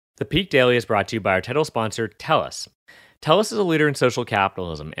The Peak Daily is brought to you by our title sponsor, TELUS. TELUS is a leader in social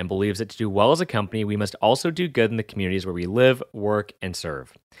capitalism and believes that to do well as a company, we must also do good in the communities where we live, work, and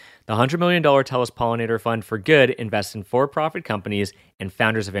serve. The $100 million TELUS Pollinator Fund for Good invests in for-profit companies and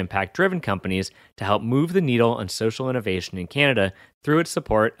founders of impact-driven companies to help move the needle on social innovation in Canada through its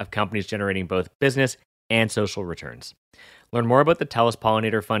support of companies generating both business and social returns. Learn more about the TELUS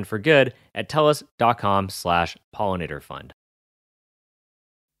Pollinator Fund for Good at telus.com/pollinatorfund.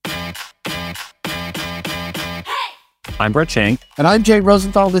 I'm Brett Chang. And I'm Jay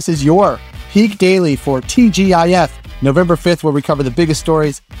Rosenthal. This is your Peak Daily for TGIF, November 5th, where we cover the biggest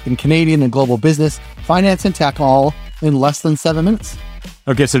stories in Canadian and global business, finance, and tech, all in less than 7 minutes.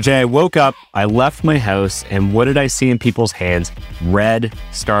 Okay, so Jay, I woke up, I left my house, and what did I see in people's hands? Red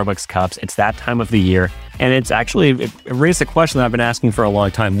Starbucks cups. It's that time of the year. And it raised a question that I've been asking for a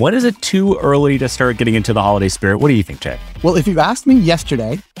long time. When is it too early to start getting into the holiday spirit? What do you think, Jay? Well, if you asked me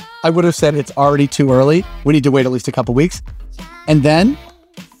yesterday, I would have said it's already too early. We need to wait at least a couple weeks. And then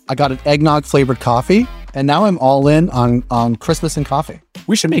I got an eggnog flavored coffee, and now I'm all in on Christmas and coffee.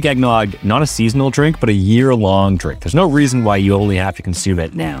 We should make eggnog not a seasonal drink, but a year-long drink. There's no reason why you only have to consume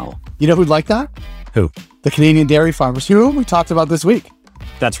it now. You know who'd like that? Who? The Canadian dairy farmers, who we talked about this week.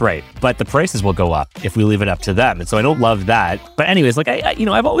 That's right. But the prices will go up if we leave it up to them. And so I don't love that. But anyways,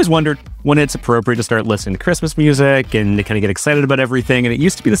 I've always wondered when it's appropriate to start listening to Christmas music and to kind of get excited about everything. And it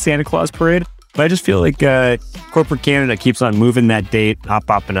used to be the Santa Claus parade, but I just feel like corporate Canada keeps on moving that date up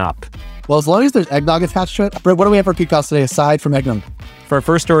and up. Well, as long as there's eggnog attached to it. Brett, what do we have for Peak Pals today aside from eggnog? For our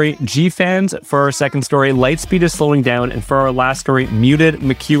first story, GFANZ. For our second story, Lightspeed is slowing down. And for our last story, muted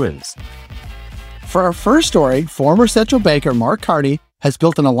McEwan's. For our first story, former central banker Mark McEwan has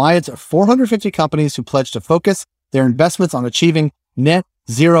built an alliance of 450 companies who pledge to focus their investments on achieving net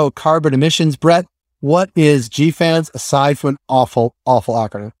zero carbon emissions. Brett, what is GFANZ aside from an awful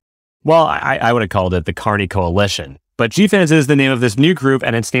acronym? Well, I would have called it the Carney Coalition. But GFANZ is the name of this new group,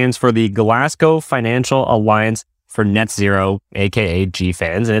 and it stands for the Glasgow Financial Alliance for Net Zero, aka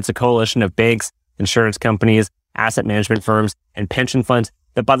GFANZ. And it's a coalition of banks, insurance companies, asset management firms, and pension funds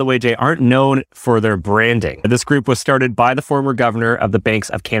that, by the way, Jay, aren't known for their branding. This group was started by the former governor of the Banks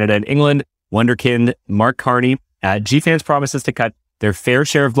of Canada and England, wonderkind Mark McEwan. GFANZ promises to cut their fair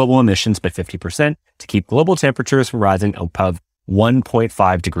share of global emissions by 50% to keep global temperatures from rising above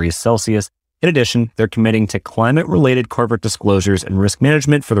 1.5 degrees Celsius. In addition, they're committing to climate-related corporate disclosures and risk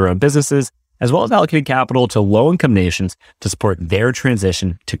management for their own businesses, as well as allocating capital to low-income nations to support their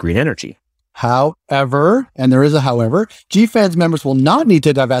transition to green energy. However, and there is a however, GFANZ members will not need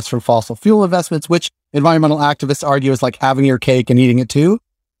to divest from fossil fuel investments, which environmental activists argue is like having your cake and eating it too.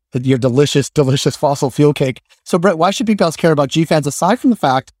 Your delicious, delicious fossil fuel cake. So Brett, why should people care about GFANZ aside from the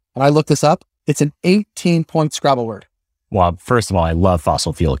fact, and I looked this up, it's an 18-point Scrabble word. Well, first of all, I love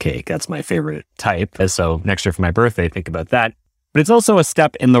fossil fuel cake. That's my favorite type. So next year for my birthday, think about that. But it's also a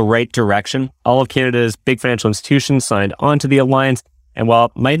step in the right direction. All of Canada's big financial institutions signed onto the alliance. And while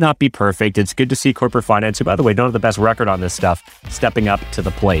it might not be perfect, it's good to see corporate finance, who, by the way, don't have the best record on this stuff, stepping up to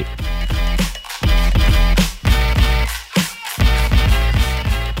the plate.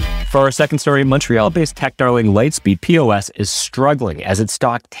 For our second story, Montreal-based tech darling Lightspeed POS is struggling as its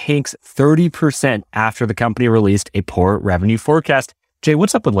stock tanks 30% after the company released a poor revenue forecast. Jay,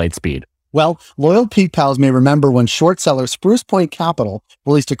 what's up with Lightspeed? Well, loyal Peak Pals may remember when short seller Spruce Point Capital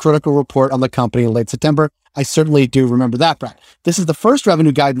released a critical report on the company in late September. I certainly do remember that, Brett. This is the first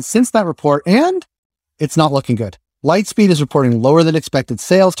revenue guidance since that report, and it's not looking good. Lightspeed is reporting lower than expected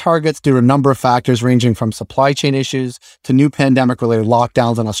sales targets due to a number of factors ranging from supply chain issues to new pandemic-related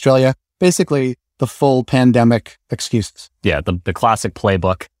lockdowns in Australia. Basically, the full pandemic excuses. Yeah, the classic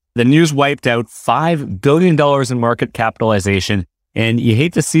playbook. The news wiped out $5 billion in market capitalization. And you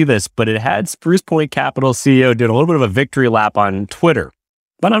hate to see this, but it had Spruce Point Capital CEO doing a little bit of a victory lap on Twitter.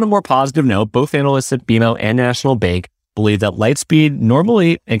 But on a more positive note, both analysts at BMO and National Bank believe that Lightspeed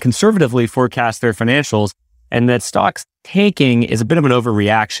normally and conservatively forecast their financials, and that stocks tanking is a bit of an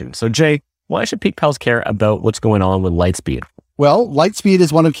overreaction. So Jay, why should Peak Pals care about what's going on with Lightspeed? Well, Lightspeed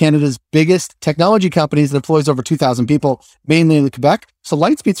is one of Canada's biggest technology companies that employs over 2,000 people, mainly in Quebec. So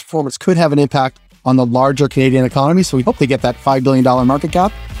Lightspeed's performance could have an impact on the larger Canadian economy. So we hope they get that $5 billion market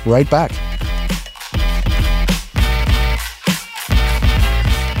cap right back.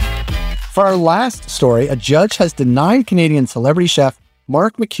 For our last story, a judge has denied Canadian celebrity chef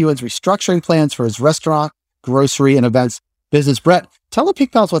Mark McEwan's restructuring plans for his restaurant, grocery, and events business. Brett, tell the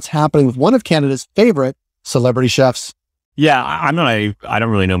Peak Pals what's happening with one of Canada's favorite celebrity chefs. Yeah, I don't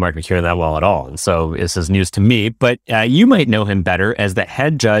really know Mark McEwan that well at all. And so this is news to me, but you might know him better as the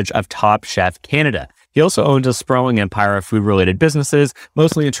head judge of Top Chef Canada. He also owns a sprawling empire of food-related businesses,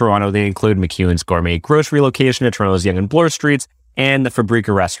 mostly in Toronto. They include McEwan's gourmet grocery location at Toronto's Yonge and Bloor Streets and the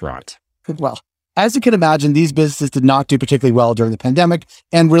Fabrica restaurant. Well, as you can imagine, these businesses did not do particularly well during the pandemic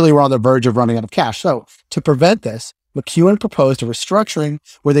and really were on the verge of running out of cash. So to prevent this, McEwan proposed a restructuring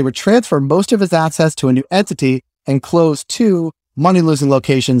where they would transfer most of his assets to a new entity and close 2 money-losing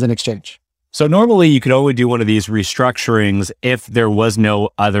locations in exchange. So normally you could only do one of these restructurings if there was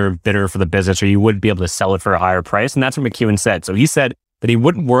no other bidder for the business or you wouldn't be able to sell it for a higher price. And that's what McEwan said. So he said that he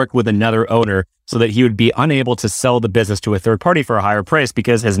wouldn't work with another owner so that he would be unable to sell the business to a third party for a higher price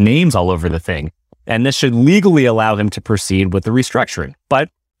because his name's all over the thing. And this should legally allow him to proceed with the restructuring. But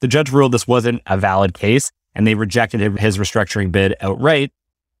the judge ruled this wasn't a valid case and they rejected his restructuring bid outright.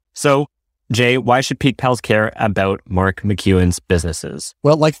 So Jay, why should Peak Pals care about Mark McEwan's businesses?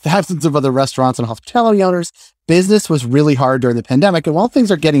 Well, like thousands of other restaurants and hospitality owners, business was really hard during the pandemic. And while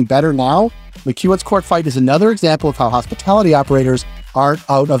things are getting better now, McEwan's court fight is another example of how hospitality operators aren't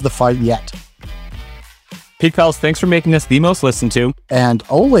out of the fight yet. Peak Pals, thanks for making us the most listened to and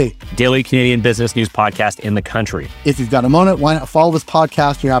only daily Canadian business news podcast in the country. If you've got a moment, why not follow this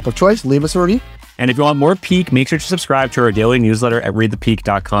podcast in your app of choice? Leave us a review. And if you want more Peak, make sure to subscribe to our daily newsletter at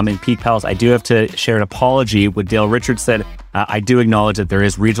readthepeak.com. And Peak Pals, I do have to share an apology. What Dale Richards said, I do acknowledge that there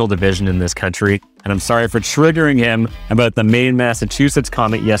is regional division in this country. And I'm sorry for triggering him about the Maine, Massachusetts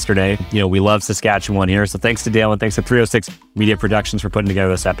comment yesterday. You know, we love Saskatchewan here. So thanks to Dale and thanks to 306 Media Productions for putting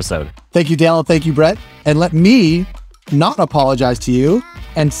together this episode. Thank you, Dale. And thank you, Brett. And let me not apologize to you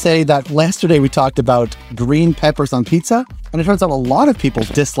and say that yesterday we talked about green peppers on pizza. And it turns out a lot of people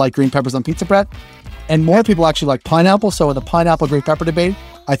dislike green peppers on pizza, Brett. And more people actually like pineapple. So in the pineapple green pepper debate,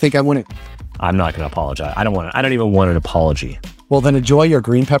 I think I'm winning. I'm not going to apologize. I don't even want an apology. Well, then enjoy your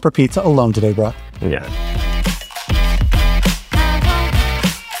green pepper pizza alone today, bro. Yeah.